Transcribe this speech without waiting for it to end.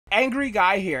angry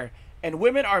guy here, and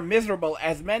women are miserable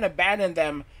as men abandon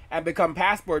them and become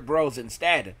passport bros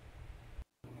instead.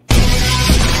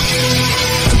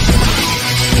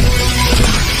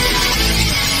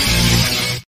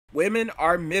 Women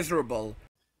are miserable.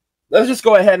 Let's just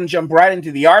go ahead and jump right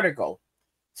into the article.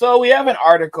 So we have an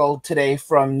article today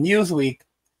from Newsweek,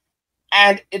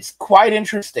 and it's quite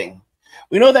interesting.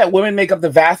 We know that women make up the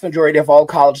vast majority of all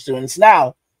college students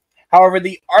now. However,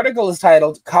 the article is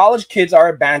titled, "College Kids Are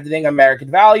Abandoning American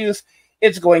Values.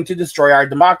 It's Going to Destroy Our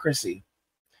Democracy."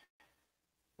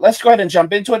 Let's go ahead and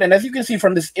jump into it. And as you can see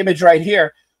from this image right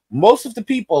here, most of the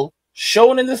people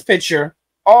shown in this picture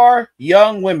are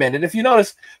young women. And if you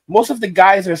notice, most of the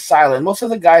guys are silent. Most of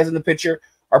the guys in the picture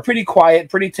are pretty quiet,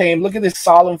 pretty tame. Look at these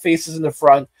solemn faces in the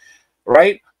front,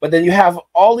 right? But then you have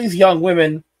all these young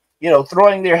women,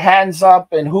 throwing their hands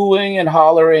up and hooing and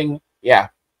hollering. Yeah.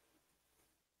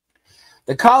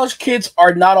 The college kids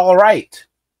are not all right.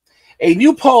 A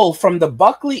new poll from the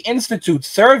Buckley Institute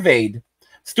surveyed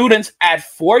students at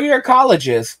four-year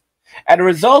colleges, and the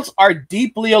results are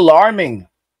deeply alarming.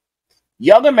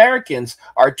 Young Americans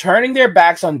are turning their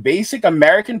backs on basic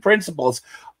American principles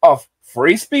of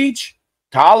free speech,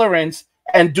 tolerance,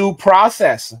 and due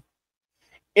process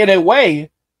in a way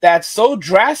that's so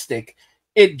drastic,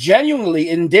 it genuinely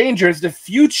endangers the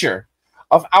future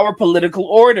of our political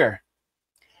order.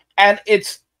 And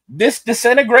it's this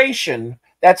disintegration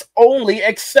that's only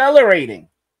accelerating.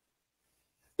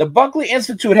 The Buckley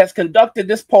Institute has conducted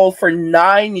this poll for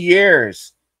 9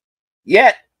 years.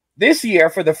 Yet, this year,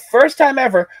 for the first time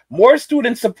ever, more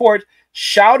students support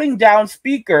shouting down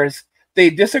speakers they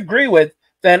disagree with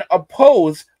than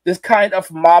oppose this kind of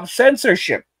mob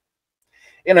censorship.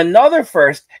 In another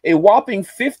first, a whopping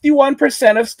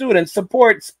 51% of students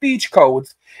support speech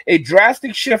codes, a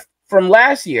drastic shift from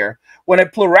last year when a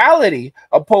plurality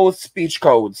opposed speech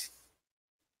codes.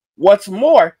 What's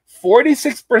more,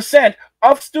 46%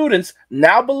 of students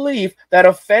now believe that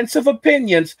offensive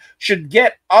opinions should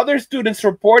get other students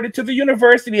reported to the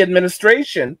university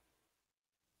administration.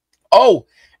 Oh,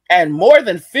 and more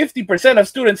than 50% of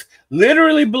students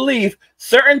literally believe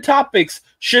certain topics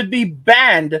should be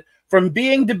banned from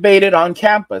being debated on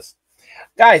campus.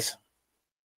 Guys,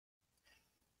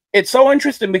 it's so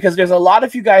interesting because there's a lot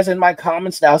of you guys in my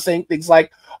comments now saying things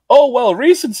like, "Oh, well,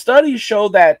 recent studies show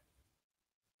that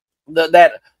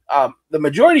the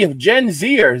majority of Gen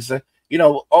Zers,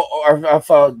 or of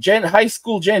high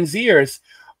school Gen Zers,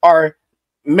 are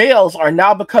males are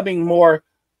now becoming more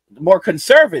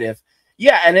conservative."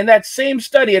 Yeah, and in that same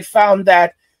study, it found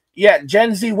that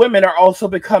Gen Z women are also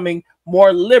becoming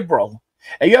more liberal.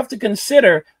 And you have to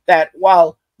consider that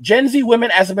while Gen Z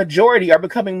women as a majority are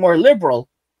becoming more liberal,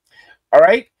 all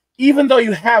right, even though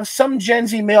you have some Gen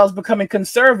Z males becoming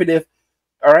conservative,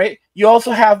 all right, you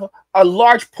also have a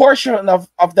large portion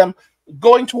of them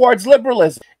going towards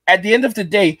liberalism. At the end of the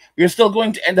day, you're still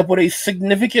going to end up with a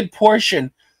significant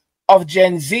portion of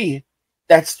Gen Z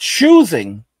that's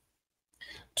choosing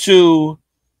to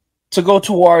go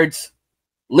towards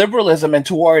liberalism and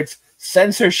towards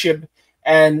censorship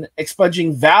and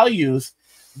expunging values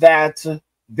that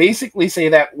basically say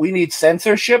that we need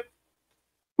censorship,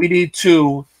 we need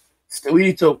to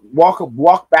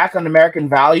walk back on American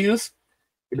values.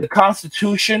 The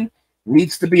Constitution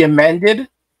needs to be amended.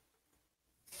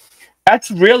 That's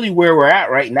really where we're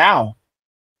at right now.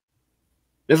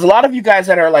 There's a lot of you guys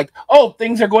that are like, "Oh,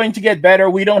 things are going to get better.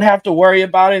 We don't have to worry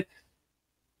about it."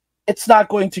 It's not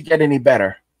going to get any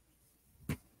better.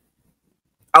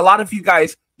 A lot of you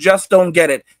guys just don't get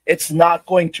it. It's not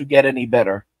going to get any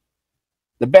better.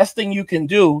 The best thing you can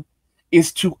do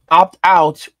is to opt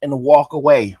out and walk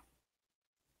away.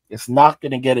 It's not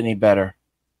going to get any better.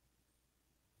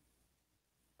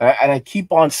 And I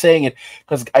keep on saying it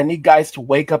because I need guys to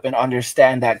wake up and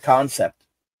understand that concept.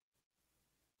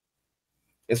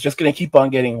 It's just going to keep on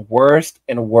getting worse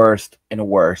and worse and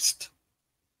worse.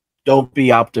 Don't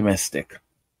be optimistic.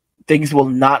 Things will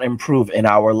not improve in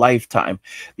our lifetime.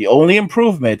 The only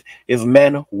improvement is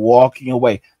men walking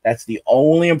away. That's the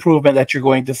only improvement that you're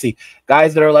going to see.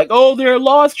 Guys that are like, "Oh, there are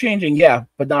laws changing." Yeah,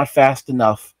 but not fast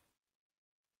enough.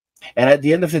 And at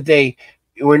the end of the day,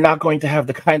 we're not going to have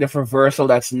the kind of reversal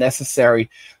that's necessary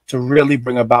to really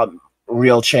bring about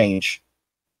real change.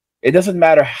 It doesn't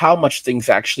matter how much things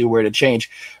actually were to change.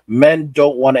 Men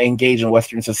don't want to engage in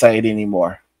Western society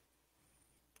anymore.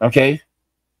 Okay?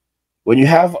 When you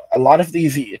have a lot of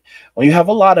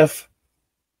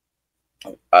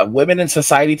women in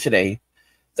society today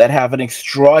that have an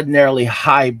extraordinarily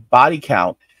high body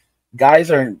count, guys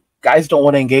don't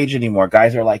want to engage anymore.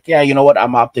 Guys are like, "Yeah, you know what?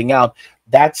 I'm opting out.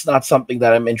 That's not something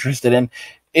that I'm interested in."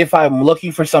 if I'm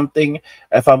looking for something,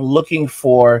 if I'm looking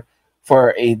for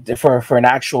an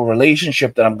actual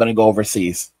relationship, then I'm going to go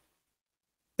overseas.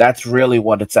 That's really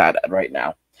what it's at right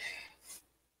now.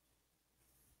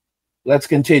 Let's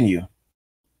continue.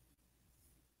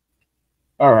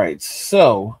 All right,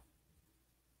 so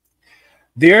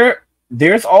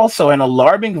there's also an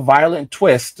alarming violent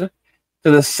twist to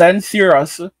the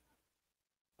censorious,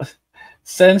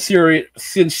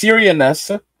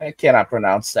 I cannot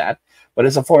pronounce that, but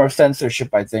it's a form of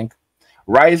censorship, I think,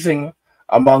 rising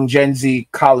among Gen Z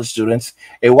college students.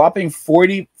 A whopping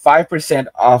 45%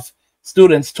 of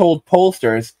students told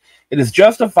pollsters it is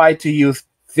justified to use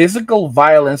physical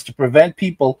violence to prevent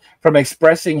people from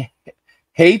expressing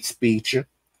hate speech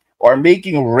or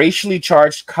making racially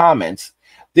charged comments.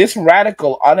 This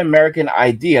radical, un-American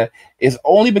idea is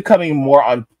only becoming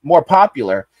more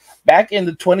popular. Back in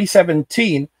the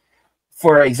 2017,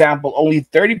 for example, only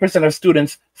 30% of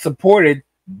students supported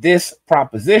this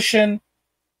proposition.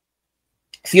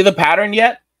 See the pattern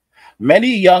yet?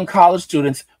 Many young college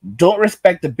students don't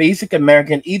respect the basic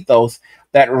American ethos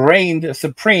that reigned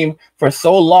supreme for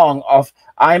so long of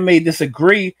I may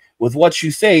disagree with what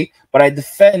you say, but I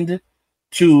defend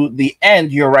to the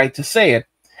end your right to say it.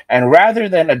 And rather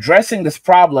than addressing this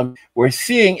problem, we're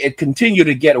seeing it continue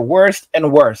to get worse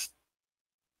and worse.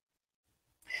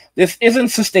 This isn't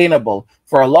sustainable.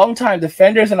 For a long time,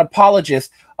 defenders and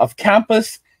apologists of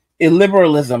campus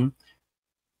illiberalism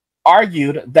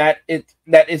argued that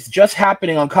it's just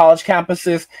happening on college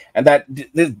campuses, and that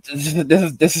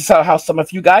this is how some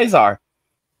of you guys are.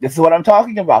 This is what I'm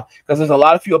talking about, because there's a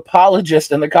lot of you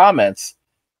apologists in the comments.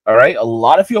 All right, a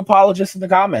lot of you apologists in the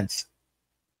comments.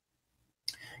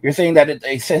 You're saying that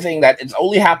it's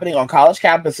only happening on college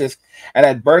campuses, and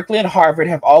that Berkeley and Harvard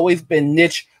have always been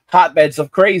niche hotbeds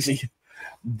of crazy.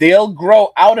 They'll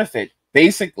grow out of it,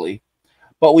 basically.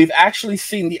 But we've actually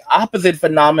seen the opposite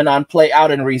phenomenon play out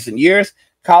in recent years.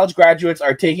 College graduates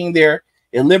are taking their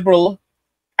illiberal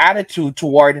attitude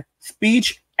toward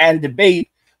speech and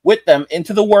debate with them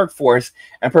into the workforce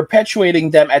and perpetuating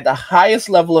them at the highest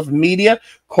level of media,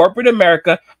 corporate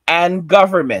America, and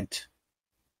government.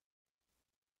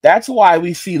 That's why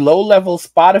we see low-level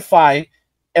Spotify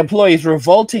employees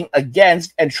revolting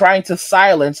against and trying to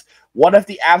silence one of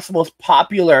the app's most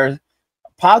popular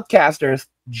podcasters,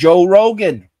 Joe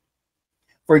Rogan,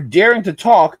 for daring to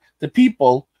talk to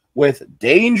people with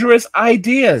dangerous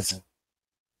ideas.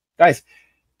 Guys,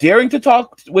 daring to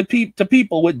talk to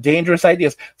people with dangerous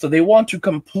ideas. So they want to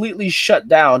completely shut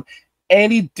down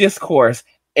any discourse,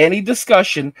 any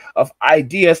discussion of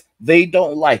ideas they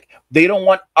don't like. They don't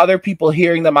want other people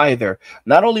hearing them either.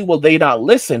 Not only will they not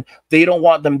listen, they don't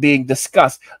want them being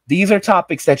discussed. These are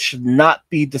topics that should not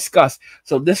be discussed.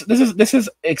 So this is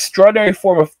extraordinary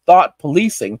form of thought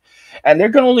policing, and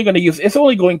they're only going to use. It's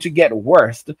only going to get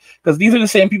worse, because these are the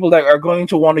same people that are going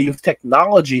to want to use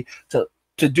technology to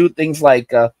do things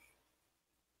like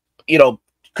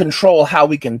control how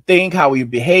we can think, how we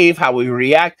behave, how we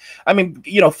react. I mean,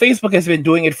 Facebook has been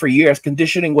doing it for years,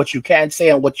 conditioning what you can say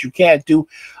and what you can't do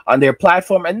on their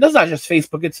platform. And that's not just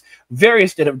Facebook, it's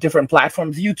various different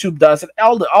platforms. YouTube does it,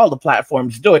 all the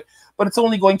platforms do it, but it's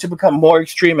only going to become more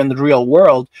extreme in the real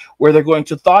world, where they're going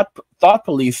to thought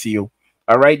police you.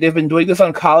 All right, they've been doing this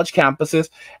on college campuses,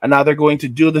 and now they're going to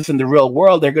do this in the real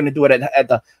world. They're going to do it at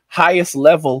the highest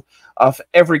level of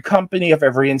every company, of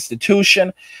every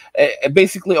institution.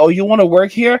 Basically, oh, you want to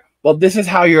work here? Well, this is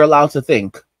how you're allowed to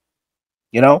think.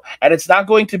 And it's not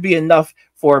going to be enough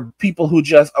for people who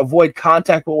just avoid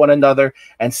contact with one another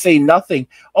and say nothing.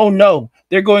 Oh no,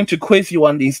 they're going to quiz you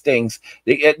on these things.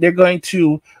 They're going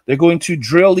to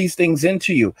drill these things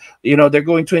into you. They're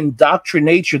going to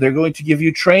indoctrinate you. They're going to give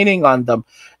you training on them.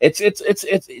 It's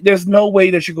there's no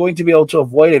way that you're going to be able to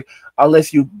avoid it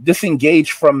unless you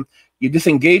disengage from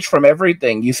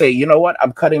everything. You say, you know what?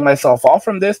 I'm cutting myself off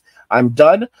from this. I'm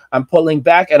done. I'm pulling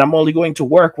back, and I'm only going to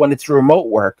work when it's remote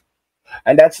work.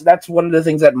 And that's one of the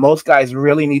things that most guys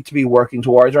really need to be working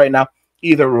towards right now.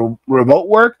 Either remote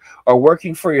work or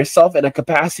working for yourself in a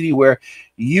capacity where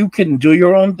you can do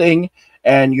your own thing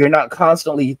and you're not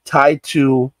constantly tied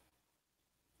to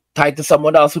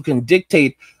someone else who can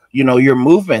dictate, your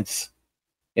movements.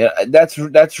 Yeah,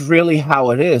 that's really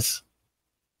how it is.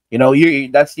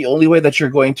 That's the only way that you're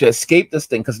going to escape this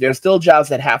thing, because there's still jobs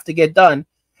that have to get done,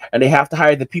 and they have to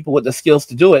hire the people with the skills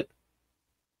to do it,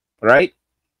 right?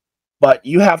 But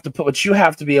you have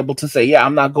to be able to say, yeah,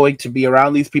 I'm not going to be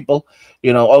around these people.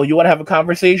 Oh, you want to have a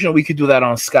conversation? We could do that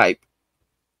on Skype.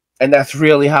 And that's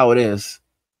really how it is,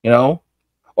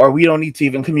 or we don't need to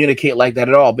even communicate like that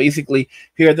at all. Basically,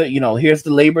 here's the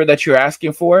labor that you're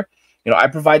asking for. I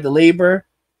provide the labor.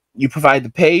 You provide the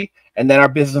pay, and then our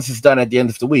business is done at the end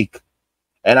of the week.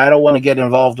 And I don't want to get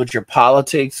involved with your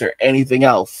politics or anything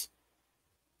else.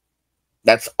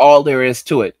 That's all there is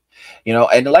to it.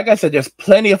 And like I said, there's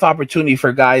plenty of opportunity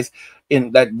for guys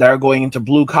that are going into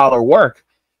blue collar work.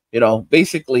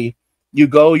 Basically, you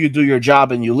go, you do your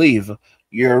job, and you leave.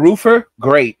 You're a roofer,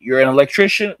 great. You're an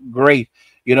electrician, great.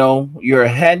 You're a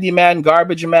handyman,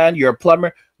 garbage man, you're a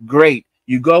plumber, great.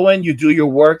 You go in, you do your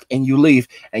work, and you leave,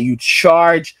 and you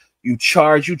charge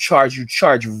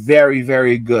very,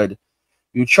 very good.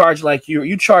 You charge like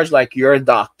you're a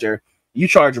doctor. You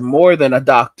charge more than a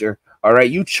doctor. All right,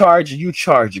 you charge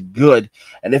good.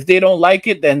 And if they don't like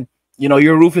it, then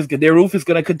their roof is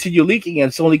going to continue leaking, and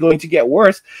it's only going to get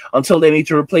worse until they need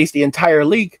to replace the entire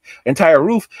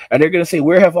roof. And they're going to say,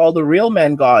 where have all the real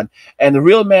men gone? And the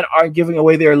real men aren't giving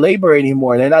away their labor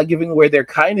anymore. They're not giving away their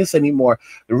kindness anymore.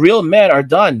 The real men are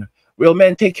done. Real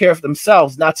men take care of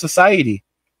themselves, not society.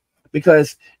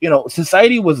 Because,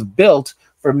 society was built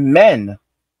for men.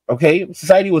 Okay?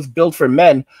 Society was built for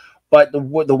men. But the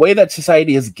way that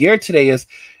society is geared today is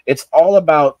it's all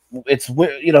about,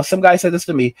 some guy said this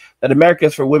to me, that America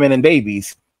is for women and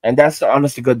babies. And that's the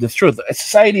honest to goodness truth.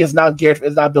 Society is not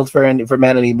built for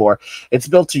men anymore. It's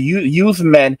built to use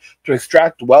men to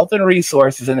extract wealth and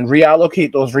resources and then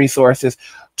reallocate those resources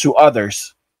to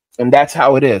others. And that's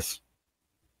how it is.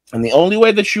 And the only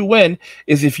way that you win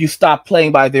is if you stop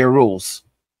playing by their rules.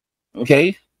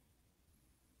 Okay?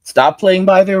 Stop playing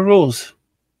by their rules.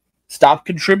 Stop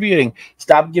contributing.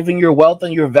 Stop giving your wealth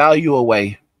and your value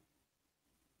away.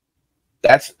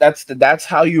 That's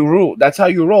how you rule. That's how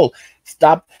you roll.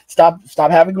 Stop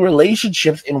having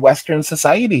relationships in Western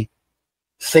society.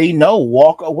 Say no.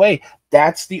 Walk away.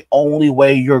 That's the only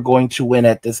way you're going to win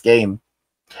at this game.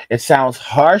 It sounds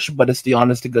harsh, but it's the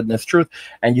honest to goodness truth,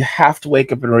 and you have to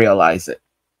wake up and realize it.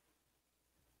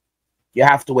 You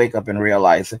have to wake up and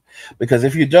realize it, because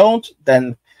if you don't,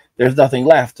 then there's nothing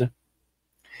left.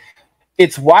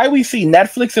 It's why we see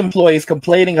Netflix employees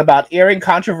complaining about airing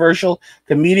controversial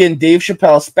comedian Dave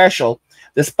Chappelle's special,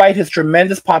 despite his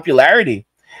tremendous popularity.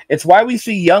 It's why we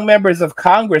see young members of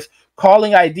Congress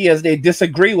calling ideas they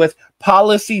disagree with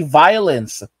policy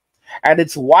violence. And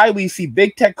it's why we see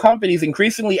big tech companies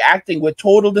increasingly acting with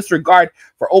total disregard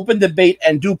for open debate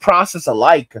and due process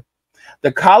alike.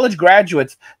 The college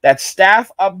graduates that staff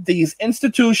up these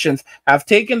institutions have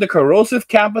taken the corrosive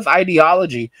campus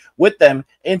ideology with them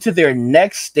into their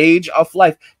next stage of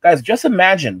life. Guys, just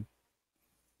imagine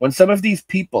when some of these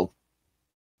people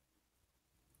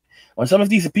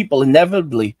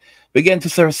inevitably begin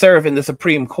to serve in the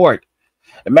Supreme Court.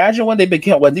 Imagine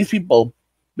when these people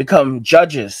become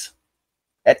judges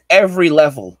at every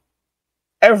level.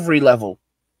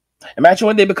 Imagine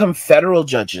when they become federal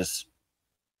judges.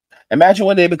 Imagine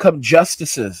when they become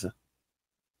justices.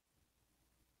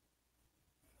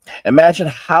 Imagine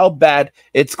how bad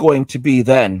it's going to be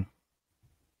then.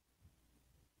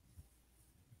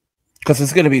 Because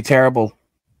it's going to be terrible.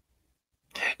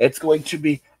 It's going to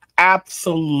be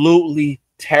absolutely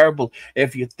terrible.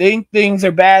 If you think things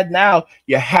are bad now,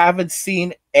 you haven't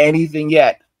seen anything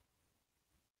yet.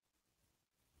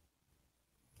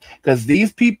 Because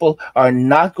these people are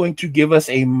not going to give us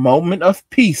a moment of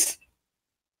peace.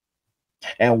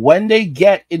 And when they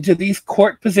get into these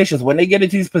court positions, when they get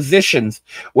into these positions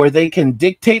where they can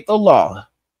dictate the law,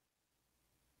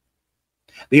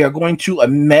 they are going to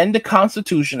amend the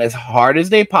Constitution as hard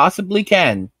as they possibly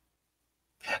can.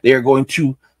 They are going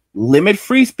to limit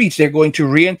free speech. They're going to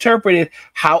reinterpret it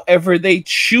however they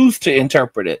choose to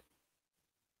interpret it.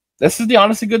 This is the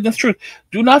honest to goodness truth.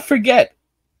 Do not forget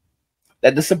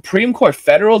that the Supreme Court,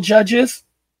 federal judges,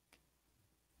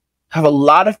 have a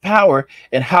lot of power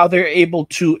in how they're able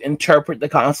to interpret the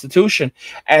Constitution.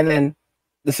 And then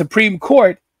the Supreme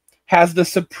Court has the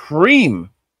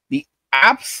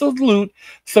absolute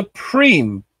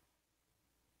supreme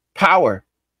power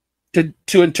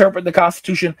to interpret the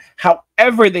Constitution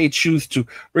however they choose to,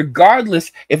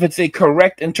 regardless if it's a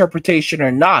correct interpretation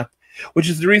or not, which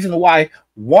is the reason why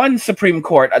the Supreme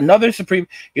Court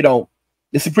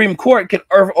can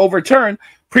overturn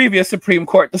previous Supreme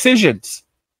Court decisions.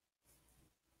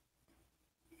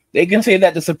 They can say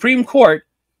that the Supreme Court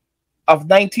of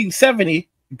 1970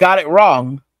 got it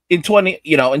wrong in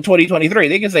 2023.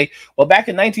 They can say, well, back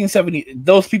in 1970,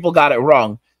 those people got it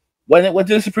wrong. When it went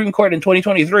to the Supreme Court in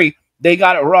 2023, they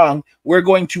got it wrong. We're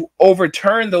going to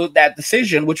overturn that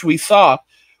decision, which we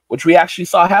actually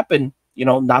saw happen,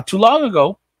 not too long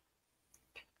ago.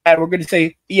 And we're going to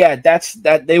say, yeah,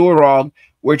 that they were wrong.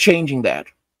 We're changing that.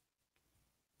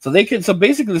 So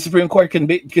basically the Supreme Court can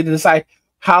decide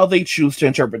how they choose to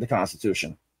interpret the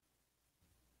Constitution.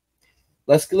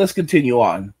 let's continue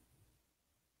on.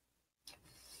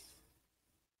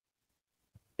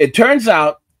 It turns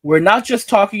out we're not just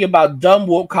talking about dumb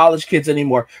woke college kids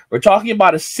anymore. We're talking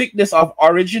about a sickness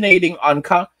originating on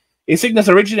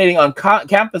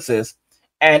campuses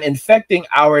and infecting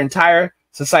our entire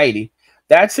society.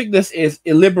 That sickness is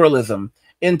illiberalism,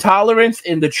 intolerance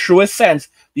in the truest sense,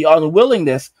 the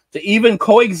unwillingness to even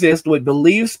coexist with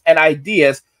beliefs and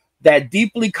ideas that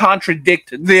deeply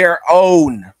contradict their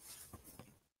own.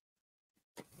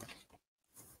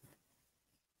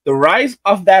 The rise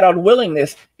of that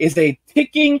unwillingness is a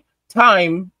ticking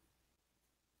time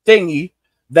thingy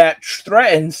that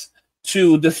threatens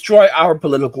to destroy our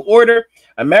political order.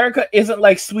 America isn't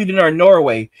like Sweden or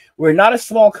Norway. We're not a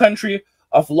small country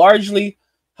of largely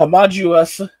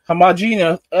homogeneous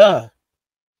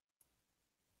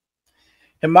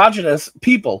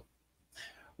people.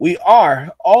 We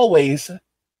are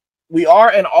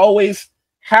and always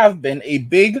have been a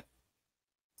big,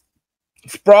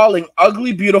 sprawling,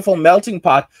 ugly, beautiful melting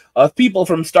pot of people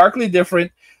from starkly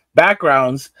different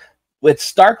backgrounds with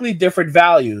starkly different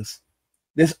values.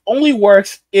 This only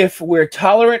works if we're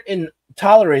tolerant.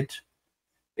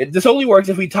 This only works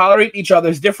if we tolerate each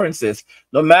other's differences,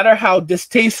 no matter how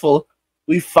distasteful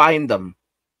we find them.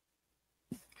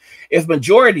 If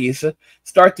majorities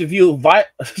start to view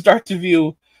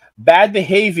bad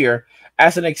behavior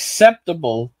as an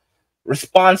acceptable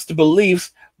response to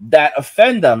beliefs that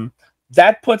offend them,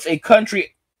 that puts a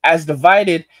country as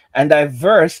divided and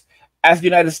diverse as the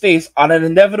United States on an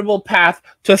inevitable path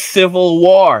to civil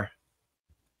war.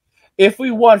 If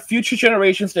we want future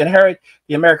generations to inherit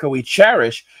the America we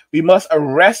cherish, we must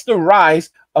arrest the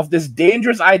rise of this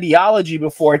dangerous ideology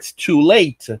before it's too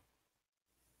late.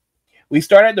 We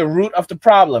start at the root of the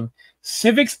problem.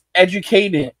 Civics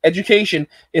education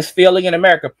is failing in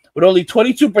America, with only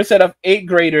 22% of 8th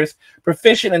graders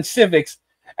proficient in civics,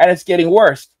 and it's getting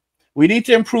worse. We need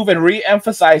to improve and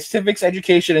re-emphasize civics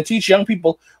education and teach young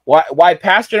people why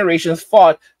past generations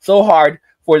fought so hard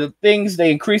for the things they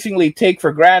increasingly take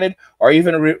for granted or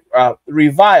even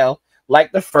revile,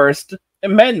 like the First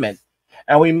Amendment.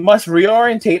 And we must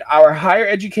reorientate our higher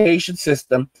education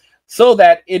system so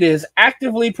that it is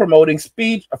actively promoting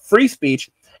free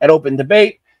speech and open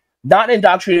debate, not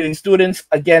indoctrinating students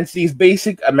against these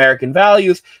basic American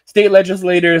values. State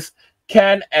legislators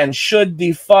can and should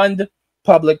defund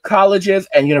public colleges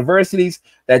and universities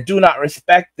that do not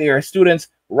respect their students'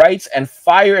 rights and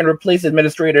fire and replace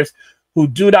administrators who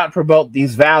do not promote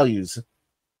these values.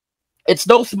 It's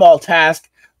no small task,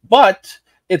 but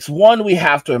it's one we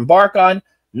have to embark on,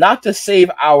 not to save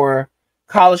our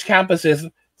college campuses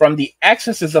from the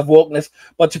excesses of wokeness,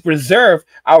 but to preserve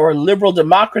our liberal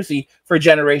democracy for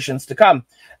generations to come.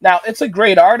 Now, it's a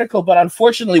great article, but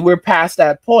unfortunately, we're past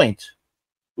that point.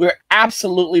 We're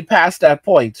absolutely past that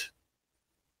point.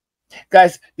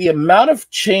 Guys, the amount of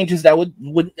changes that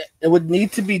would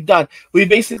need to be done, we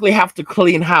basically have to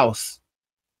clean house.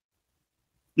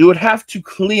 You would have to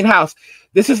clean house.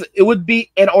 It would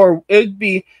be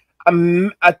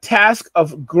a task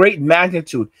of great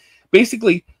magnitude.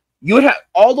 Basically, you would have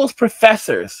all those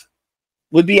professors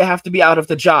have to be out of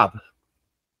the job.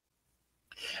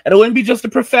 And it wouldn't be just the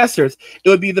professors, it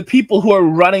would be the people who are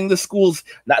running the schools.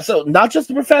 Not just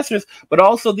the professors, but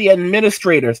also the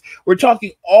administrators. We're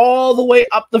talking all the way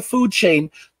up the food chain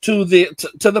to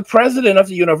the president of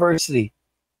the university.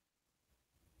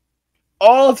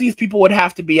 All of these people would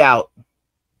have to be out.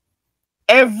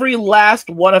 Every last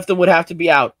one of them would have to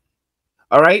be out.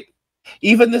 All right?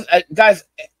 Even this, guys,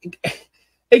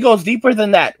 it goes deeper than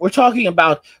that. We're talking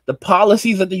about the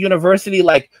policies at the university,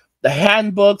 like the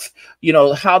handbooks,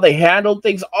 how they handle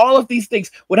things. All of these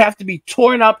things would have to be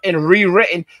torn up and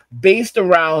rewritten based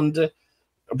around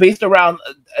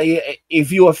a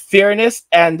view of fairness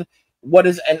and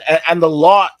the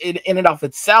law in and of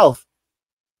itself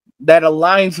that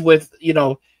aligns with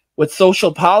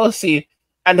social policy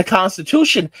and the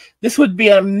Constitution. This would be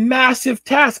a massive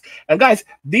task. And guys,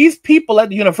 these people at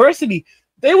the university,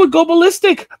 they would go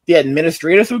ballistic. The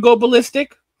administrators would go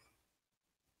ballistic.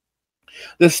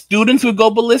 The students would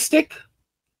go ballistic.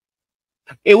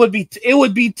 It would be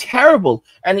terrible.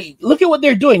 And look at what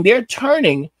they're doing. They're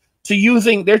turning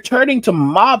to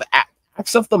mob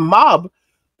acts of the mob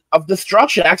of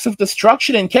destruction, acts of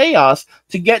destruction and chaos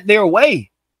to get their way.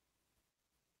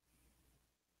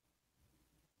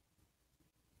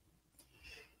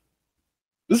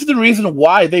 This is the reason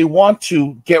why they want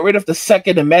to get rid of the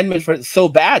Second Amendment for so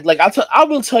bad. Like I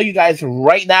will tell you guys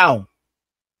right now.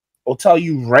 I'll tell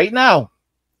you right now.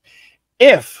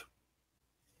 If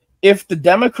the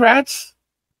Democrats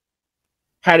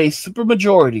had a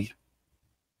supermajority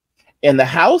in the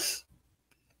House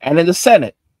and in the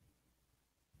Senate,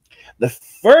 the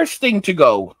first thing to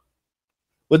go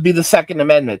would be the Second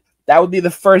Amendment. That would be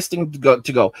the first thing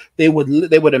to go. They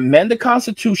would amend the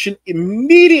Constitution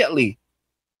immediately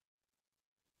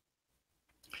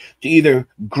to either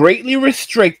greatly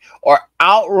restrict or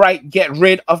outright get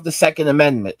rid of the Second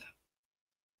Amendment.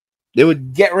 They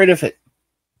would get rid of it.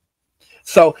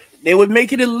 So they would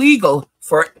make it illegal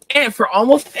for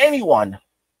almost anyone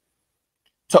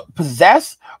to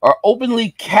possess or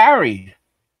openly carry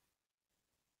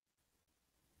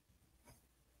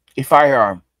a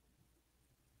firearm.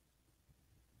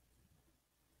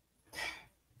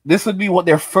 This would be what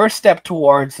their first step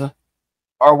towards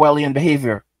Orwellian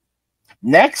behavior.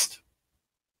 Next,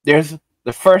 there's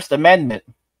the First Amendment.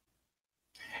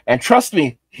 And trust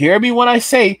me, hear me when I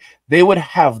say they would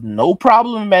have no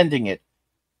problem amending it.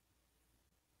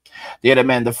 They'd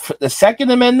amend the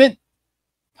Second Amendment.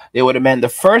 They would amend the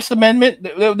First Amendment.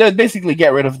 They'd basically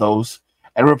get rid of those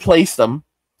and replace them,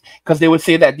 because they would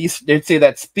say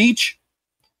that speech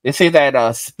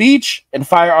and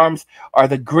firearms are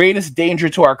the greatest danger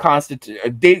to our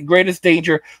greatest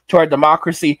danger to our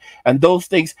democracy, and those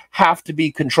things have to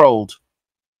be controlled.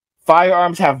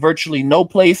 Firearms have virtually no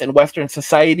place in Western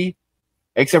society,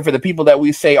 except for the people that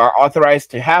we say are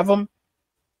authorized to have them.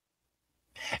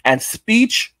 And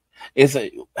speech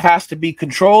has to be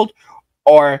controlled,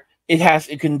 or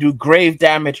it can do grave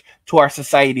damage to our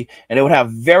society, and it would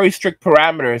have very strict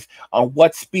parameters on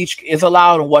what speech is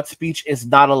allowed and what speech is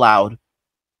not allowed.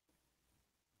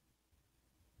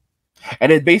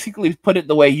 And it basically put it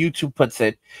the way YouTube puts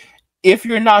it: if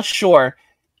you're not sure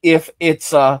if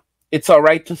it's all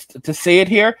right to say it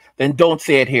here, then don't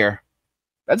say it here.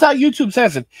 That's how YouTube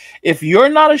says it. If you're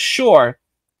not sure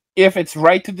if it's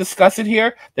right to discuss it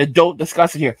here, then don't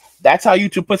discuss it here. That's how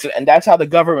YouTube puts it, and that's how the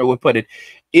government would put it.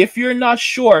 If you're not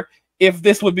sure if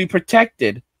this would be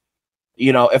protected,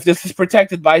 if this is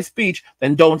protected by speech,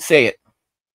 then don't say it.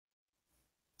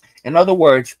 In other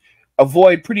words,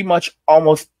 avoid pretty much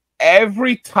almost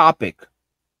every topic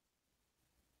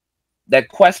that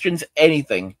questions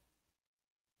anything.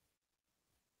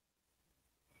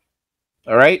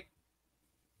 All right?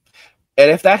 And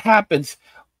if that happens,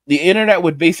 the internet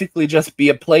would basically just be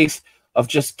a place of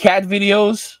just cat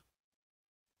videos,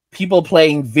 people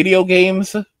playing video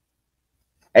games,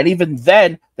 and even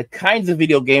then, the kinds of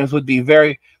video games would be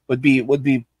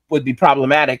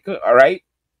problematic. All right,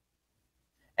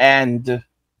 and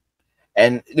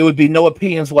there would be no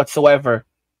opinions whatsoever.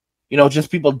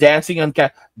 Just people dancing on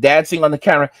the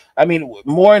camera. I mean,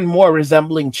 more and more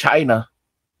resembling China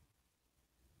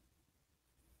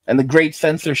and the great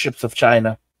censorships of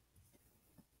China.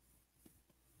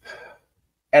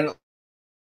 And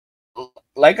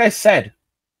like I said,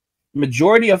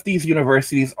 majority of these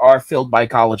universities are filled by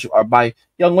by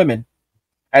young women,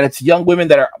 and it's young women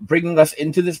that are bringing us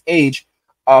into this age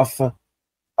of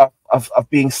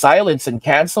being silenced and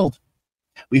canceled.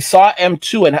 We saw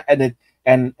M2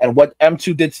 and what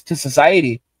M2 did to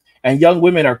society, and young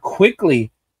women are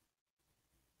quickly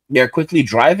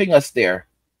driving us there.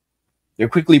 They're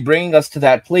quickly bringing us to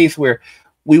that place where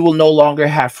we will no longer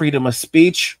have freedom of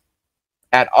speech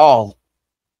at all.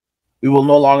 We will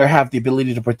no longer have the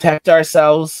ability to protect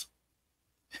ourselves.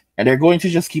 And they're going to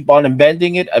just keep on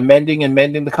amending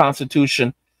the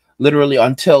Constitution, literally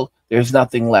until there's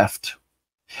nothing left.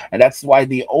 And that's why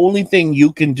the only thing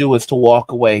you can do is to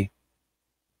walk away.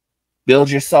 Build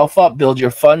yourself up, build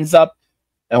your funds up,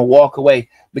 and walk away.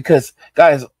 Because,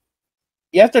 guys,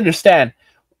 you have to understand,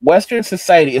 Western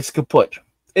society is kaput.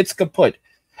 It's kaput.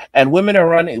 And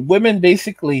women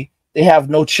basically, they have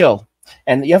no chill.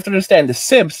 And you have to understand, the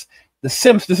Sims,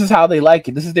 this is how they like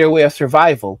it. This is their way of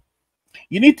survival.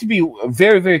 You need to be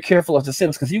very, very careful of the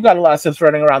Sims, because you've got a lot of Sims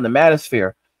running around the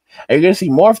manosphere. And you're going to see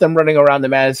more of them running around the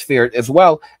manosphere as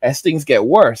well as things get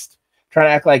worse, trying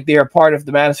to act like they are part of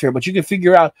the manosphere. But you can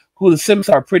figure out who the Sims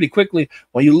are pretty quickly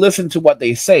when you listen to what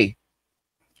they say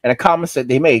and the comments that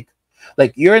they make.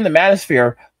 Like, you're in the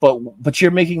manosphere, but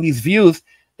you're making these views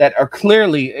that are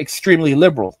clearly extremely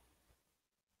liberal.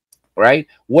 Right?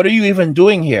 What are you even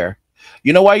doing here?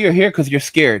 You know why you're here? Because you're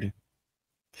scared.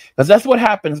 Because that's what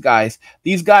happens, guys.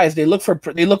 These guys, they look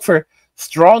for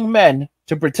strong men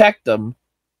to protect them.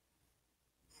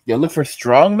 They look for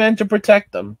strong men to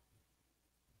protect them.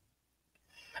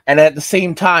 And at the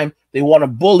same time, they want to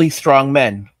bully strong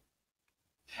men.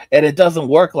 And it doesn't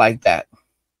work like that.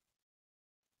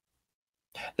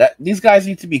 These guys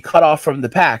need to be cut off from the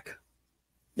pack.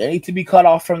 They need to be cut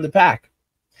off from the pack.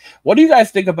 What do you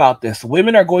guys think about this?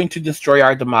 Women are going to destroy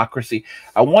our democracy.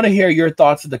 I want to hear your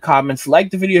thoughts in the comments.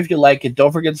 Like the video if you like it.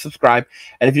 Don't forget to subscribe.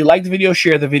 And if you like the video,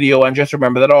 share the video. And just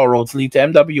remember that all roads lead to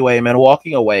MWA, men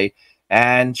walking away.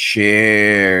 And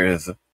cheers.